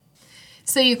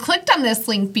So you clicked on this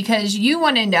link because you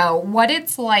want to know what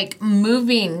it's like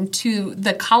moving to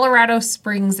the Colorado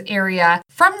Springs area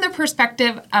from the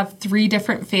perspective of 3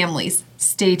 different families.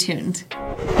 Stay tuned.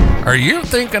 Are you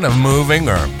thinking of moving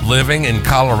or living in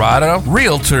Colorado?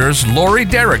 Realtors Lori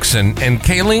Derrickson and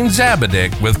Kayleen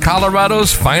Zabidik with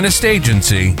Colorado's finest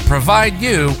agency provide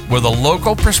you with a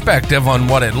local perspective on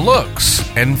what it looks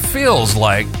and feels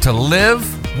like to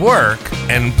live, work,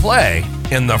 and play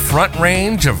in the Front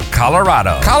Range of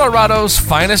Colorado. Colorado's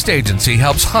finest agency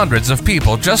helps hundreds of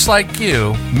people just like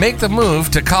you make the move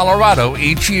to Colorado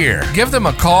each year. Give them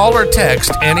a call or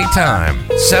text anytime.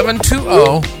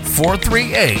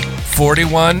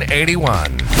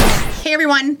 720-438-4181. Hey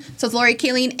everyone, so it's Lori,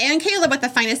 Kayleen, and Kayla with the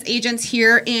finest agents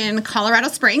here in Colorado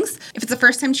Springs. If it's the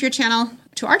first time to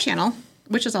our channel,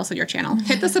 which is also your channel,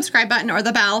 hit the subscribe button or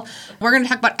the bell. We're going to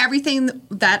talk about everything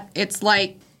that it's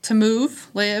like to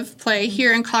move, live, play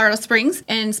here in Colorado Springs,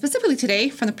 and specifically today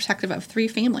from the perspective of 3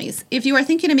 families. If you are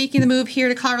thinking of making the move here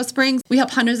to Colorado Springs, we help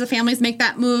hundreds of families make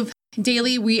that move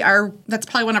daily. That's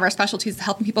probably one of our specialties,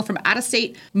 helping people from out of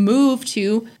state move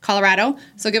to Colorado.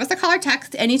 So give us a call or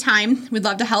text anytime. We'd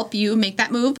love to help you make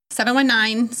that move.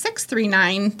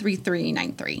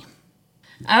 719-639-3393.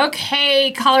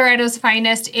 Okay, Colorado's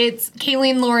finest. It's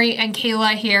Kayleen, Lori, and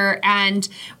Kayla here, and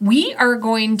we are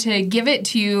going to give it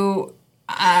to you.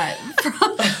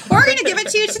 We're going to give it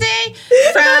to you today.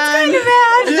 That's kind of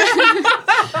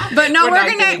bad. But no,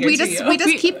 we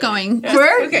just keep going.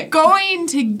 We're going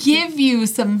to give you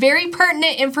some very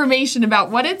pertinent information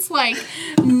about what it's like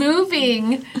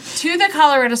moving to the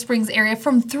Colorado Springs area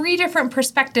from 3 different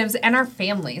perspectives and our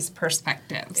family's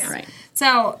perspectives. Yeah. Right.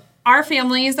 So our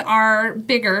families are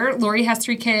bigger. Lori has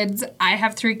 3 kids. I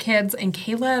have 3 kids. And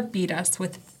Kayla beat us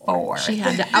with 4. She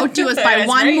had to outdo us by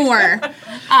one more.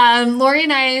 Lori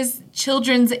and I's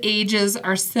children's ages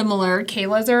are similar.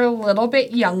 Kayla's are a little bit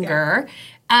younger.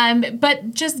 Yeah.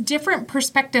 But just different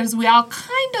perspectives. We all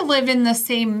kind of live in the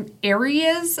same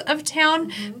areas of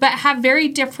town, but have very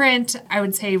different, I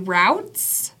would say,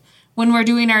 routes when we're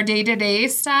doing our day-to-day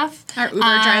stuff. Our Uber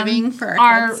driving for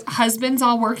our kids. Our husbands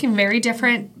all work in very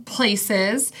different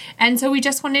places. And so we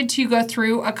just wanted to go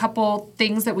through a couple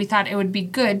things that we thought it would be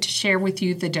good to share with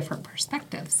you the different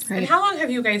perspectives. Right. And how long have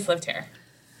you guys lived here?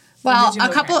 Well,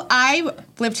 I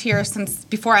lived here since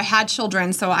before I had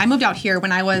children. So I moved out here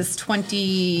when I was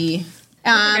 20.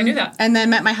 I knew that. And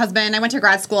then met my husband. I went to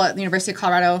grad school at the University of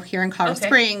Colorado here in Colorado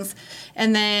Springs.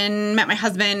 And then met my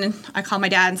husband. I called my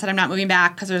dad and said, I'm not moving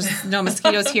back because there's no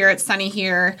mosquitoes here. It's sunny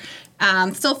here.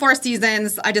 Still 4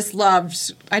 seasons. I just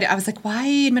loved. I was like, why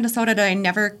in Minnesota did I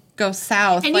never go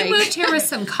south? And you moved here with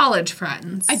some college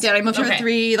friends. I did. I moved here with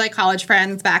 3 college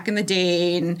friends back in the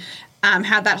day, and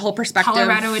had that whole perspective.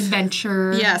 Colorado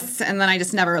adventure. Yes, and then I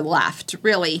just never left,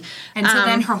 really. And so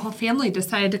then her whole family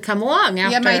decided to come along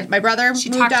after. Yeah, my brother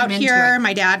moved out here.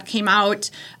 My dad came out.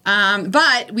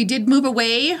 But we did move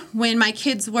away when my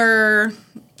kids were,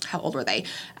 how old were they?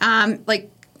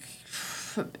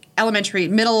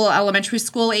 Middle elementary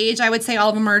school age. I would say all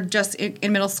of them are just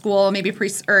in middle school, maybe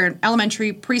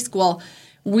elementary, preschool.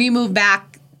 We moved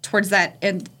back towards that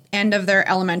end of their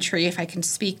elementary, if I can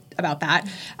speak about that.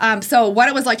 So what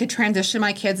it was like to transition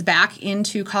my kids back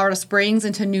into Colorado Springs,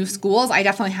 into new schools, I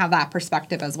definitely have that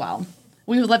perspective as well.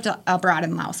 We lived abroad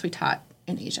in Laos. We taught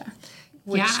in Asia.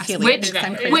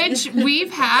 Which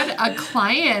we've had a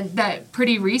client that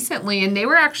pretty recently, and they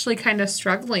were actually kind of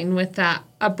struggling with that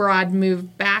abroad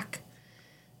move back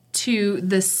to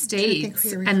the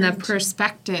States and the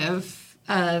perspective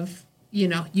of,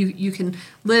 you can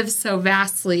live so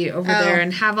vastly over there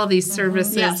and have all these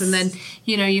services. Yes. And then,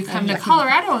 you come to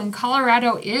Colorado, and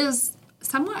Colorado is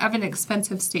somewhat of an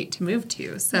expensive state to move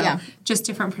to. So just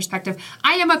different perspective.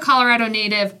 I am a Colorado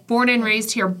native, born and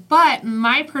raised here, but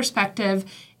my perspective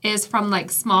is from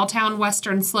small town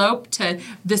Western Slope to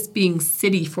this being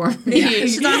city for me. Yeah.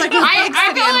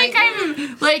 I feel like I'm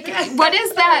what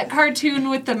is that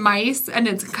cartoon with the mice, and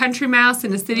it's a country mouse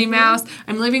and a city mouse?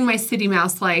 I'm living my city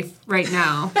mouse life right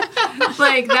now.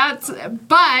 But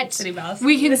city mouse.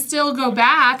 We can still go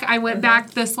back. I went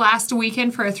back this last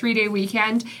weekend for a 3-day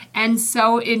weekend and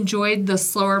so enjoyed the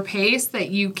slower pace that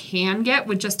you can get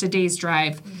with just a day's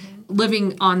drive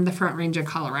living on the Front Range of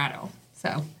Colorado.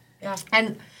 So,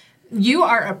 and you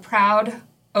are a proud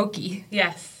Okie.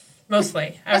 Yes,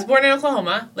 mostly. I was born in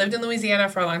Oklahoma, lived in Louisiana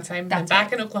for a long time, been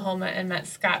back in Oklahoma, and met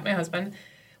Scott, my husband.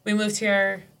 We moved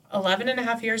here 11 and a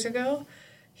half years ago.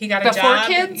 He got a job. Before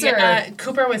kids?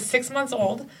 Cooper was 6 months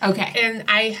old. Okay. And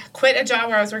I quit a job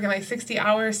where I was working 60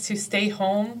 hours to stay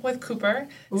home with Cooper.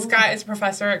 Ooh. Scott is a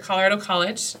professor at Colorado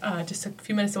College, just a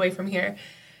few minutes away from here.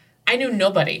 I knew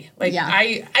nobody.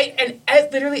 And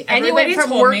literally and you everybody went from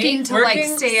told working me, to like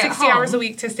stay at 60 home. hours a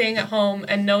week to staying at home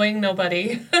and knowing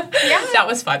nobody. That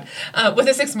was fun. With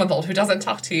a 6-month-old who doesn't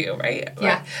talk to you, right?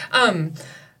 Yeah.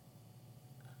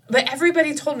 But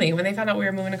everybody told me when they found out we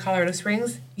were moving to Colorado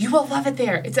Springs, you will love it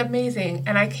there. It's amazing.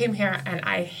 And I came here and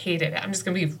I hated it. I'm just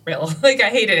going to be real. Like, I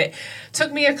hated it.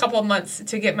 Took me a couple of months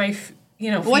to get my,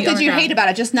 What did you hate about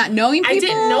it? Just not knowing people? I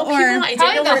didn't know people. I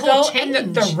didn't know where to go.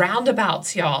 And the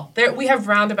roundabouts, y'all. We have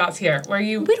roundabouts here where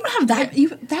you... We don't have that many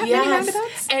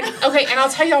roundabouts? And I'll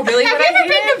tell y'all really what I hated. Have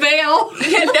you ever been to Vail?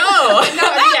 Yeah, no.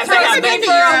 Yes, I have been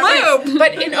for a loop.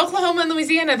 But in Oklahoma and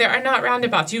Louisiana, there are not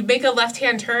roundabouts. You make a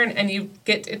left-hand turn and you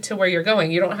get to where you're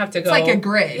going. You don't have to go... It's like a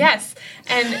grid. Yes.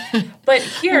 But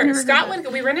here,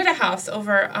 we rented a house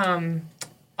over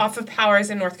off of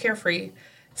Powers in North Carefree.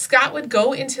 Scott would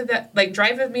go into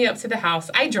drive with me up to the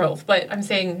house. I drove, but I'm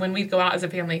saying when we'd go out as a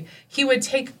family, he would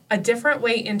take a different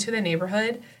way into the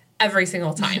neighborhood every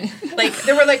single time.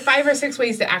 There were 5 or 6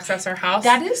 ways to access our house.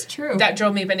 That is true. That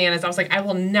drove me bananas. I was like, I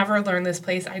will never learn this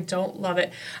place. I don't love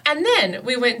it. And then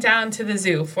we went down to the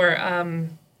zoo for,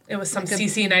 it was some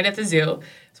CC night at the zoo.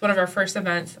 It's one of our first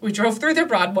events. We drove through the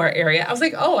Broadmoor area. I was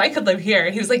like, oh, I could live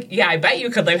here. He was like, yeah, I bet you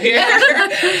could live here.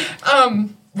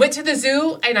 Went to the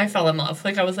zoo and I fell in love.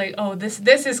 I was like, oh, this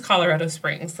is Colorado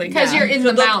Springs. Because you're in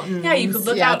the mountains. Yeah, you could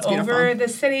look out over the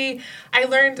city.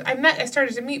 I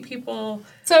started to meet people.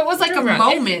 So it was like a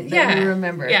moment that you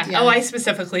remembered. Yeah. Oh,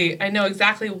 I know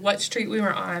exactly what street we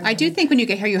were on. I do think when you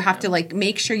get here, you have to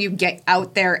make sure you get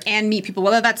out there and meet people,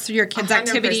 whether that's through your kids' 100%.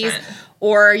 Activities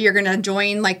or you're going to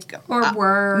join or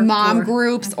work mom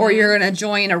groups or you're going to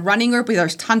join a running group.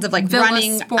 There's tons of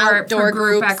running sport outdoor for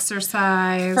group groups.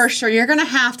 Exercise. For sure. You're going to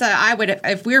have to,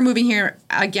 if we were moving here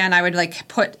again, I would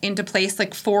put into place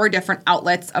 4 different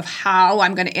outlets of how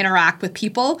I'm going to interact with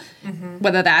people,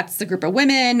 whether that's a group of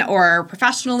women or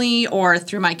professionally or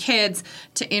through my kids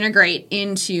to integrate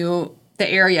into the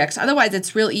area. Because otherwise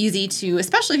it's real easy to,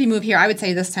 especially if you move here, I would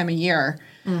say this time of year,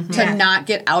 to not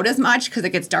get out as much because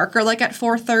it gets darker at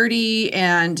 4:30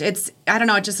 and it's, I don't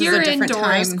know, it just is a different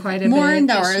time. Quite a more bit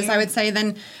indoors, I would say,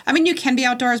 than, you can be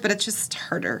outdoors, but it's just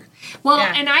harder. Well,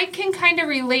 and I can kind of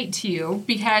relate to you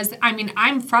because,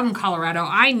 I'm from Colorado.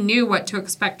 I knew what to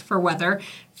expect for weather.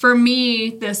 For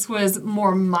me, this was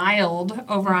more mild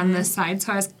over on this side,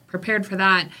 so I was prepared for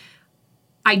that.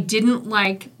 I didn't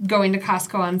like going to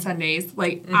Costco on Sundays.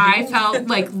 I felt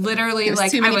literally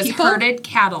I was herded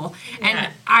cattle. And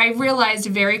I realized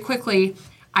very quickly,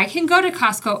 I can go to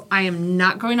Costco. I am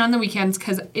not going on the weekends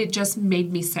because it just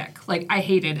made me sick. I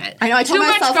hated it. I know. I told Too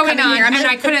myself much going on, here, and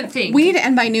I couldn't think. We need to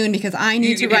end by noon because I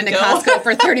need to run to Costco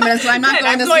for 30 minutes. So I'm not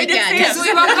going this weekend. Because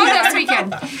we won't go this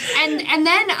weekend. And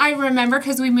then I remember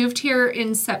because we moved here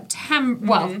in September.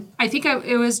 Well, I think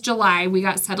it was July. We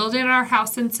got settled in our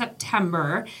house in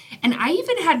September, and I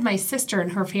even had my sister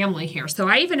and her family here. So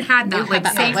I even had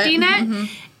that safety net.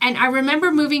 And I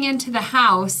remember moving into the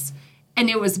house. And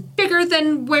it was bigger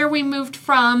than where we moved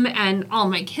from, and all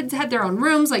my kids had their own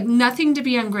rooms, nothing to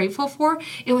be ungrateful for.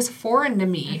 It was foreign to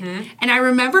me. And I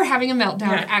remember having a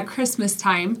meltdown at Christmas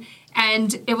time,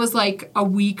 and it was a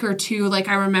week or two.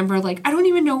 I remember, I don't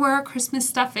even know where our Christmas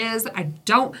stuff is. I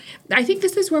think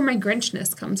this is where my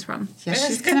Grinchness comes from. Yeah,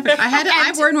 she's kind of,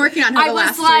 I've been working on her the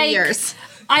last 3 years.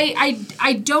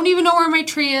 I don't even know where my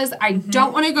tree is. I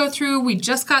don't want to go through. We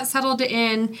just got settled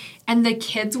in. And the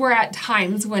kids were at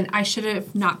times when I should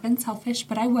have not been selfish,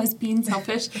 but I was being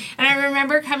selfish. And I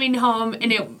remember coming home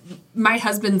and my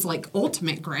husband's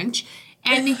ultimate Grinch.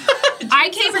 And I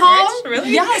came home. Grinch,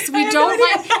 really? Yes, we don't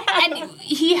and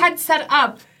he had set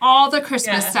up all the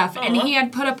Christmas stuff and he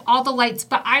had put up all the lights,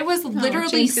 but I was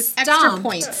literally stumped extra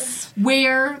points.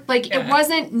 Where it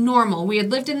wasn't normal. We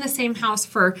had lived in the same house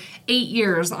for 8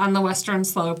 years on the Western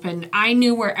Slope, and I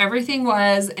knew where everything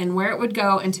was and where it would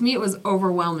go, and to me it was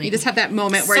overwhelming. You just have that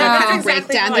moment where you kind of break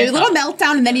down. There's a little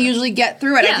meltdown, and then you usually get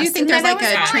through it. Yes, I do think there's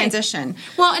a transition.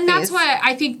 Well, and that's why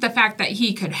I think the fact that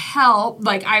he could help,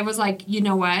 I was you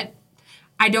know what?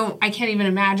 I can't even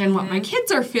imagine what my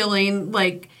kids are feeling.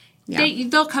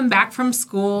 They'll come back from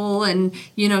school and,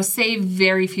 say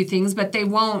very few things, but they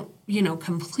won't,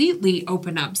 completely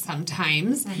open up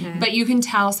sometimes. But you can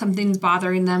tell something's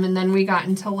bothering them. And then we got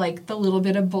into, the little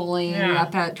bit of bullying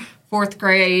up at 4th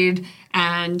grade.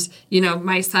 And,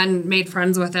 my son made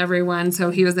friends with everyone, so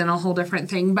he was in a whole different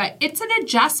thing. But it's an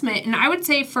adjustment. And I would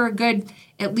say for a good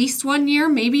at least 1 year,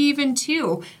 maybe even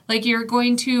 2. You're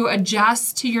going to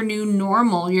adjust to your new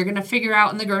normal. You're going to figure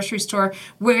out in the grocery store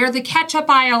where the ketchup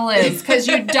aisle is because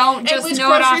you don't just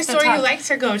know it off the top. Which grocery store you like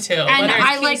to go to. And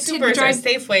I like to drive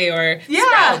Safeway or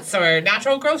Sprouts or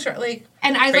Natural Grocery.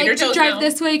 And I like to drive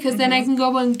this way because then I can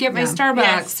go and get my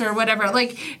Starbucks or whatever.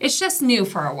 Like, it's just new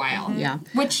for a while. Yeah.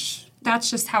 Which,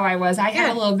 that's just how I was. I had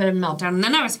a little bit of a meltdown, and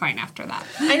then I was fine after that.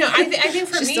 I know. I think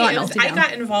for me, I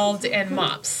got involved in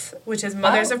MOPS, which is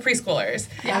Mothers of Preschoolers.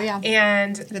 Oh, yeah.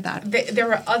 And there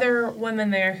were other women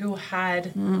there who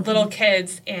had little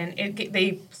kids, and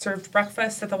they served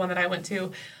breakfast at the one that I went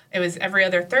to. It was every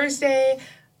other Thursday.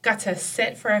 Got to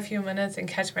sit for a few minutes and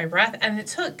catch my breath, and it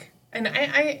took, and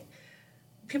I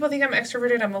people think I'm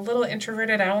extroverted. I'm a little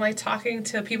introverted. I don't like talking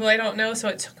to people I don't know, so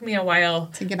it took me a while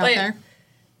to get out there.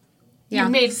 Yeah. You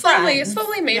made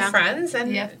slowly made friends,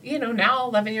 and now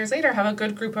 11 years later, I have a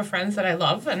good group of friends that I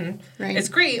love, and it's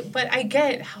great. But I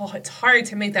get how it's hard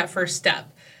to make that first step.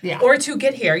 Yeah. Or to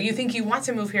get here. You think you want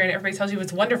to move here and everybody tells you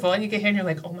it's wonderful, and you get here and you're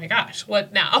like, oh my gosh,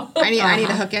 what now? I need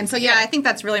to hook in. So I think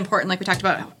that's really important, like we talked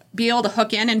about, be able to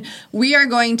hook in. And we are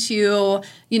going to,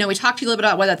 we talked to you a little bit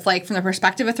about what it's like from the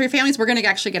perspective of 3 families. We're going to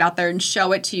actually get out there and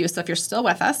show it to you. So if you're still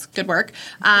with us, good work.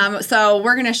 So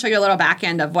we're going to show you a little back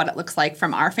end of what it looks like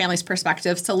from our family's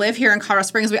perspectives to live here in Colorado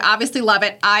Springs. We obviously love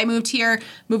it. I moved here,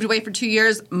 moved away for 2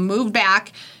 years, moved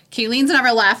back. Kayleen's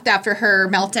never left after her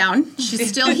meltdown. She's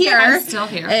still here. I'm still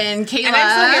here. And Kayla. And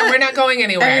I'm still here. We're not going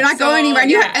anywhere. And you're not going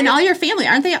anywhere. And all your family.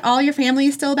 Aren't they all your family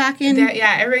still back in?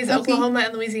 Everybody's Oklahoma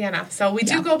and Louisiana. So we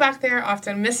do go back there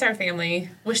often, miss our family.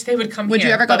 Wish they would come here. Would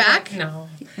you ever go back? No.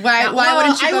 Why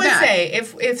wouldn't you go back? I would say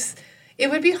if it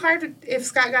would be hard if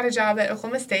Scott got a job at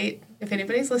Oklahoma State. If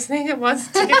anybody's listening and wants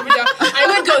to get a job,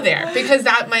 I would go there because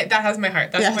that has my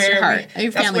heart. That's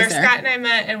where Scott and I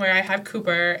met and where I had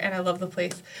Cooper, and I love the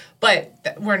place. But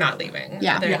we're not leaving.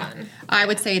 Yeah. They're done. I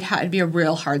would say it'd be a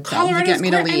real hard sell to get me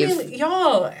to leave. I mean,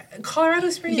 y'all, Colorado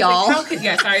Springs. Y'all.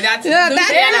 Sorry, that's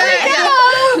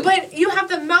but you have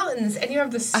the mountains and you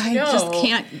have the snow. I just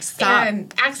can't stop.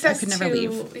 And access I could never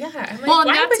leave. Yeah. I'm like,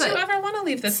 why would you ever want to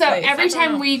leave this place? So every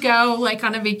time we go, like,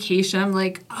 on a vacation, I'm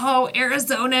like, oh,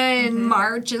 Arizona in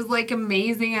March is, like,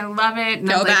 amazing. I love it. And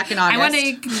go back in August. I want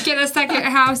to get a second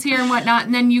house here and whatnot.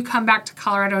 And then you come back to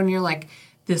Colorado and you're like,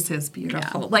 this is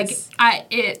beautiful. Yeah. Like,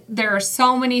 there are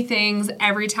so many things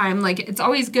every time. Like, it's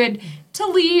always good to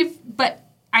leave, but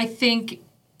I think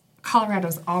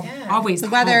Colorado's always the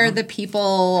weather, home. The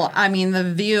people, I mean, the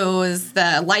views,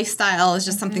 the lifestyle is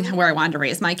just something where I wanted to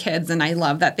raise my kids, and I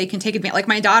love that they can take advantage. Like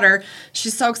my daughter,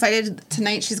 she's so excited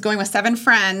tonight. She's going with 7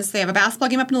 friends. They have a basketball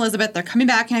game up in Elizabeth. They're coming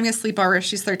back and having a sleepover.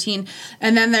 She's 13,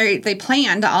 and then they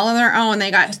planned all on their own.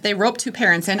 They roped 2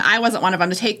 parents in. I wasn't one of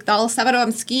them to take all 7 of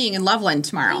them skiing in Loveland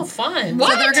tomorrow. Oh, fun! So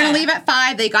they're going to leave at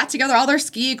 5. They got together all their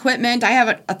ski equipment. I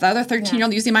have another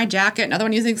 13-year-old using my jacket, another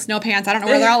one using snow pants. I don't know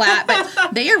where they're all at,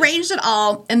 but they arranged it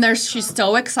all, and she's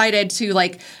so excited to,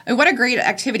 like, what a great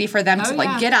activity for them to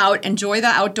like get out, enjoy the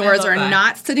outdoors, or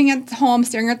not sitting at home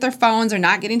staring at their phones or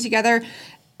not getting together.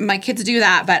 My kids do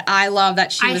that, but I love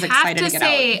that she was excited to get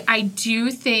out. I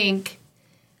do think,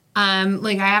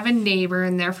 like, I have a neighbor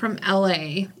and they're from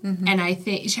LA, and I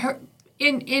think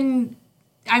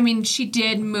she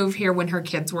did move here when her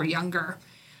kids were younger.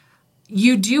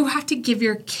 You do have to give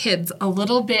your kids a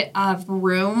little bit of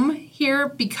room here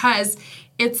because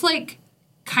it's like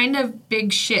kind of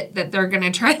big shit that they're going to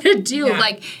try to do. Yeah.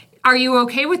 Like, are you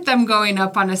okay with them going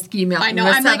up on a ski mountain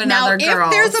with 7 other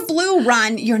girls? If there's a blue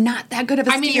run, you're not that good of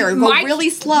a skier. Go really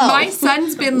slow. My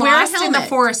son's been lost in the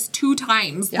forest 2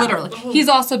 times, literally. He's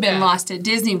also been lost at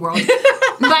Disney World.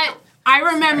 But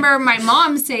I remember my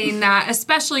mom saying that,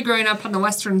 especially growing up on the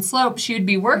Western Slope, she would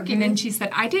be working and she said,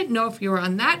 I didn't know if you were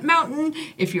on that mountain,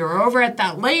 if you were over at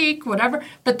that lake, whatever.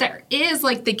 But there is,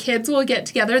 like, the kids will get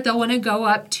together. They'll want to go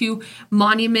up to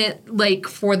Monument Lake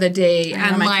for the day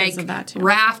and, like,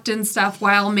 raft and stuff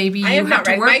while maybe you have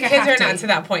to work. My kids are not to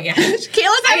that point yet.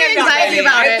 Kayla's having anxiety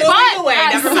about it. But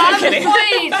at some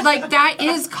point, like, that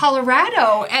is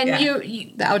Colorado. And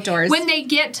you the outdoors. When they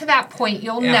get to that point,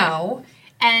 you'll know.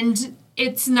 And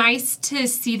it's nice to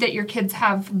see that your kids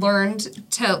have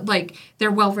learned to, like, they're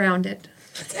well-rounded.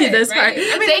 This part.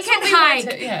 I mean, they can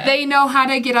hike. They know how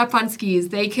to get up on skis.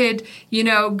 They could,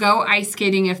 go ice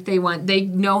skating if they want. They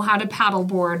know how to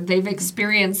paddleboard. They've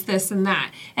experienced this and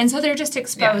that. And so they're just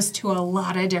exposed to a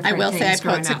lot of different things. I will say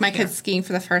I took my kids skiing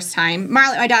for the first time.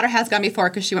 Marley, my daughter, has gone before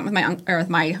because she went with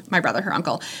my brother, her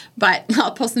uncle. But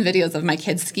I'll post some videos of my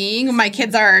kids skiing. My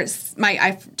kids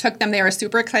I took them. They were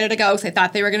super excited to go because they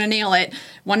thought they were going to nail it.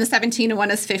 One is 17 and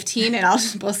one is 15, and I'll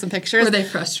just post some pictures. Were they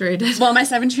frustrated? Well, my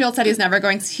 17-year-old said he's never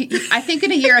going. I think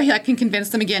in a year I can convince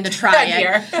them again to try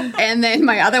it. And then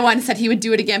my other one said he would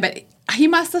do it again, but he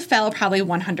must have fell probably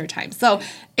 100 times. So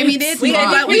I mean, we had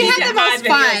the most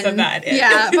fun.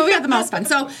 Yeah, but we had the most fun.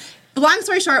 So long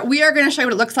story short, we are going to show you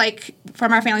what it looks like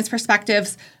from our family's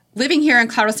perspectives. living here in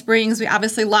Colorado Springs, we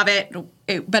obviously love it,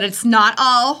 but it's not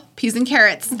all peas and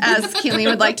carrots, as Kayleen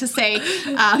would like to say.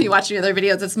 If you watch any other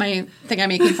videos, it's my thing I'm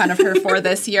making fun of her for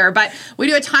this year. But we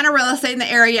do a ton of real estate in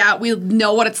the area. We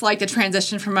know what it's like to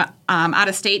transition from out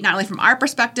of state, not only from our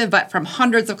perspective, but from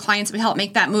hundreds of clients we help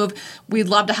make that move. We'd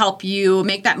love to help you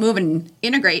make that move and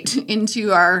integrate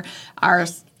into our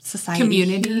society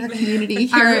community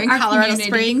here in Colorado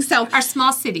Springs. So our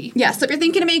small city. Yeah, so if you're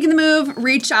thinking of making the move,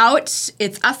 reach out.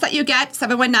 It's us that you get,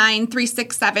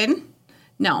 719-367.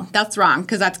 No, that's wrong,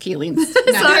 because that's Kayleen's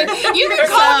number. Sorry, you can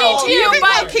call me too, you can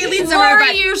call Kayleen's number,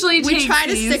 but usually we try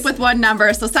to stick with one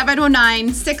number. So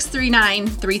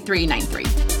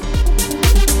 719-639-3393.